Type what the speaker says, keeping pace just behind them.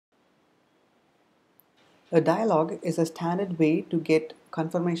A dialog is a standard way to get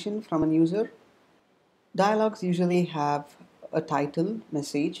confirmation from a user. Dialogs usually have a title,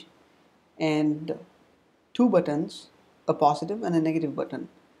 message, and two buttons, a positive and a negative button.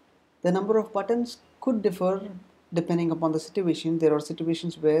 The number of buttons could differ depending upon the situation. There are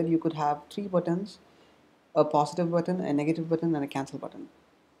situations where you could have three buttons, a positive button, a negative button, and a cancel button.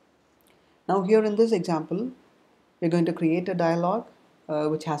 Now here in this example, we're going to create a dialog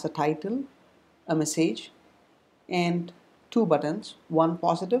which has a title, a message, and two buttons, one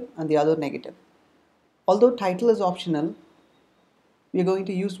positive and the other negative. Although title is optional, we're going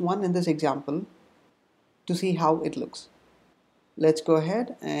to use one in this example to see how it looks. Let's go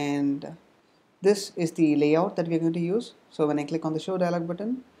ahead, and this is the layout that we're going to use. So when I click on the show dialog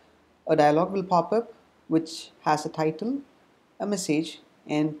button, a dialog will pop up which has a title, a message,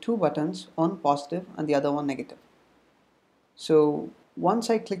 and two buttons, one positive and the other one negative. So once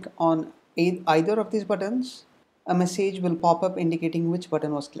I click on either of these buttons, a message will pop up indicating which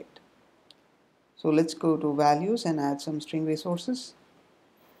button was clicked. So let's go to values and add some string resources.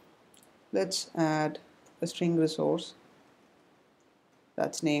 Let's add a string resource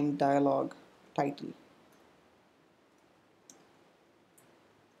that's named dialog title.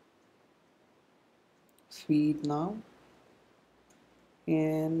 Feed now,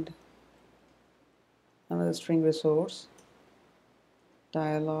 and another string resource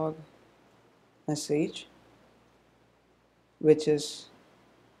dialog message, which is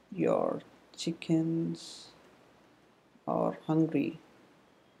your chickens are hungry.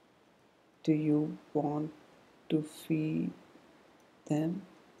 Do you want to feed them?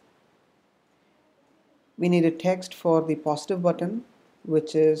 We need a text for the positive button,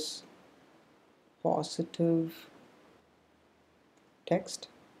 which is positive text,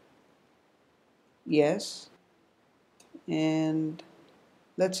 yes, and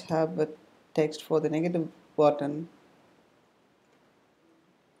let's have a text for the negative button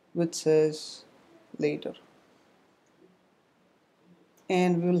which says later,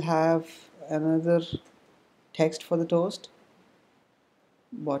 and we'll have another text for the toast,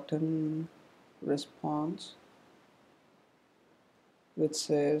 button response, which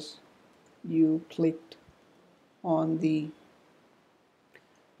says you clicked on the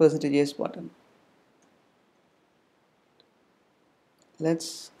 %yes button.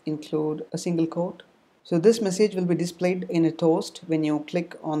 Let's include a single quote. So this message will be displayed in a toast when you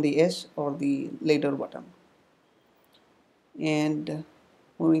click on the yes or the later button. And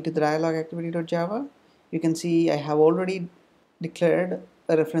moving to the dialog activity.java, you can see I have already declared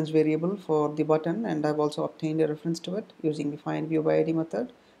a reference variable for the button, and I've also obtained a reference to it using the findViewById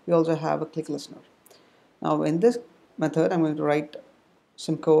method. We also have a click listener. Now in this method, I'm going to write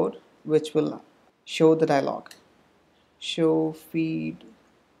some code which will show the dialog. Show feed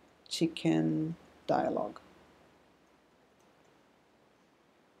chicken dialog.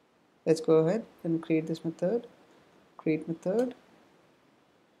 Let's go ahead and create this method. Create method.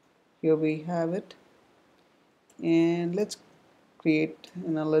 Here we have it, and let's create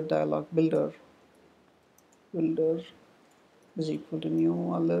an AlertDialog.Builder. Builder is equal to new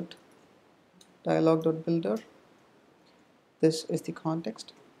AlertDialog.Builder. This is the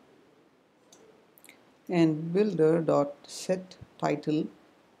context, and Builder.setTitle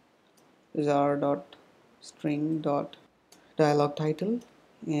is our .string.dialogTitle,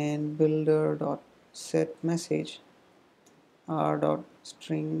 and Builder.setMessage our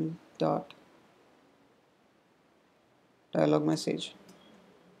 .string.dialogMessage.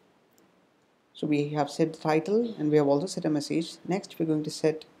 So we have set the title and we have also set a message. Next we're going to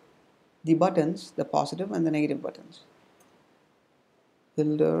set the buttons, the positive and the negative buttons.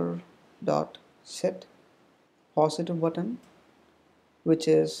 Builder.set positive button, which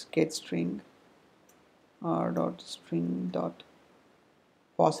is getString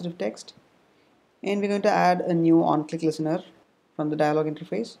our.string.positive text, and we're going to add a new OnClickListener from the dialog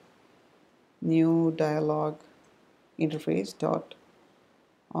interface. New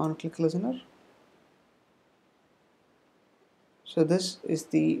DialogInterface.OnClickListener. So this is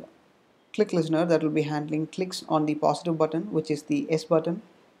the click listener that will be handling clicks on the positive button, which is the S button.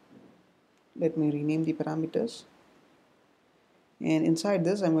 Let me rename the parameters, and inside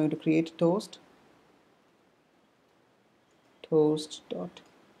this I'm going to create a toast dot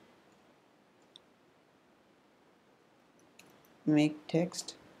make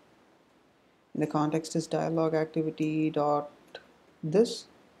text, and the context is dialog activity dot this.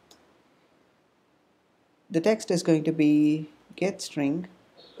 The text is going to be get string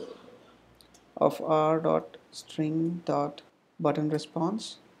of r.string.button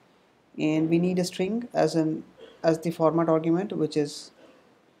response, and we need a string as the format argument, which is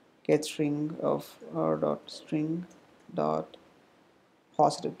get string of r.string dot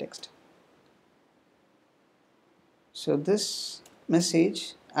positive text. So this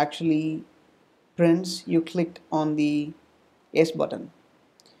message actually prints you clicked on the S button,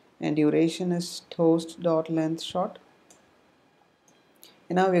 and duration is toast.length short.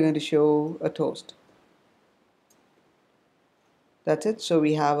 And now we're going to show a toast. That's it. So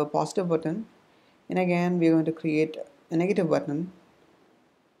we have a positive button, and again we're going to create a negative button.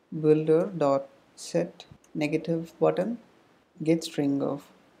 Builder.set negative button, get string of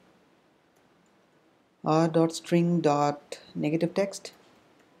r.string dot negative text,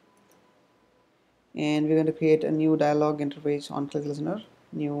 and we're going to create a new dialog interface on click listener.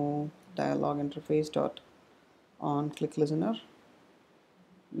 New DialogInterface.OnClickListener.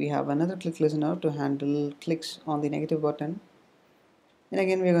 We have another click listener to handle clicks on the negative button, and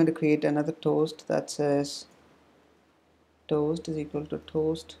again we're going to create another toast that says toast is equal to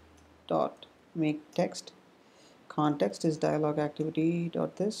toast dot make text. Context is dialog activity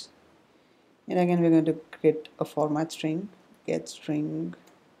dot this, and again we're going to create a format string, get string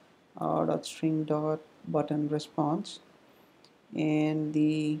dot string dot button response, and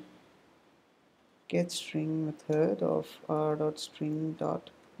the get string method of r dot string dot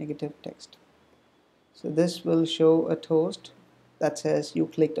negative text. So this will show a toast that says you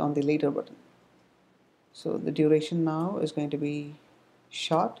clicked on the later button. So the duration now is going to be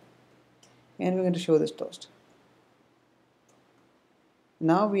short, and we're going to show this toast.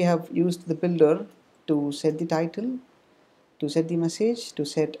 Now we have used the builder to set the title, to set the message, to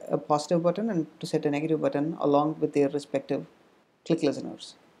set a positive button, and to set a negative button along with their respective click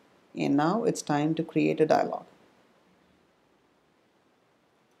listeners. And now it's time to create a dialog.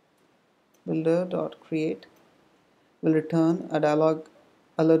 Builder.create will return a dialog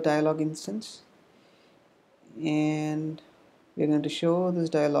alert dialog instance, and we're going to show this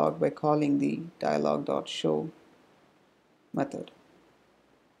dialog by calling the Dialog.show method.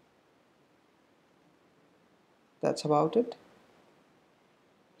 That's about it.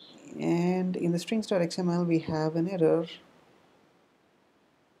 And in the strings.xml we have an error.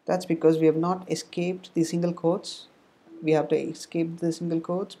 That's because we have not escaped the single quotes. We have to escape the single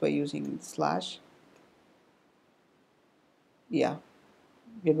quotes by using slash. Yeah,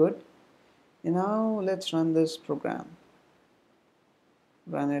 we're good. And now let's run this program.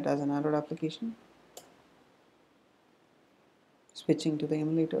 Run it as an Android application. Switching to the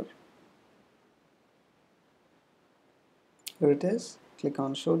emulator. Here it is. Click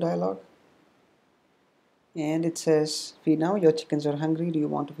on show dialog, and it says feed now, your chickens are hungry, do you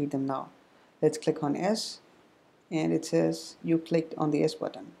want to feed them now? Let's click on S, and it says you clicked on the S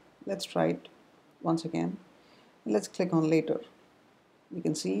button. Let's try it once again. Let's click on later. You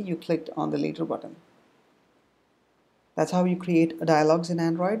can see you clicked on the later button. That's how you create dialogues in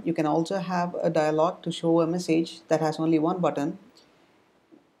Android. You can also have a dialog to show a message that has only one button.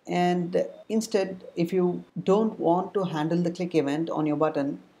 And instead, if you don't want to handle the click event on your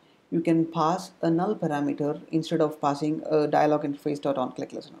button, you can pass a null parameter instead of passing a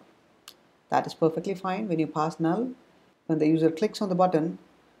DialogInterface.OnClickListener. That is perfectly fine. When you pass null, when the user clicks on the button,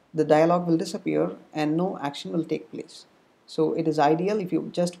 the dialog will disappear and no action will take place. So it is ideal if you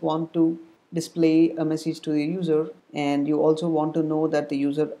just want to display a message to the user and you also want to know that the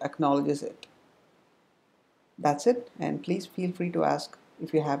user acknowledges it. That's it, and please feel free to ask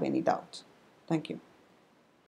if you have any doubts. Thank you.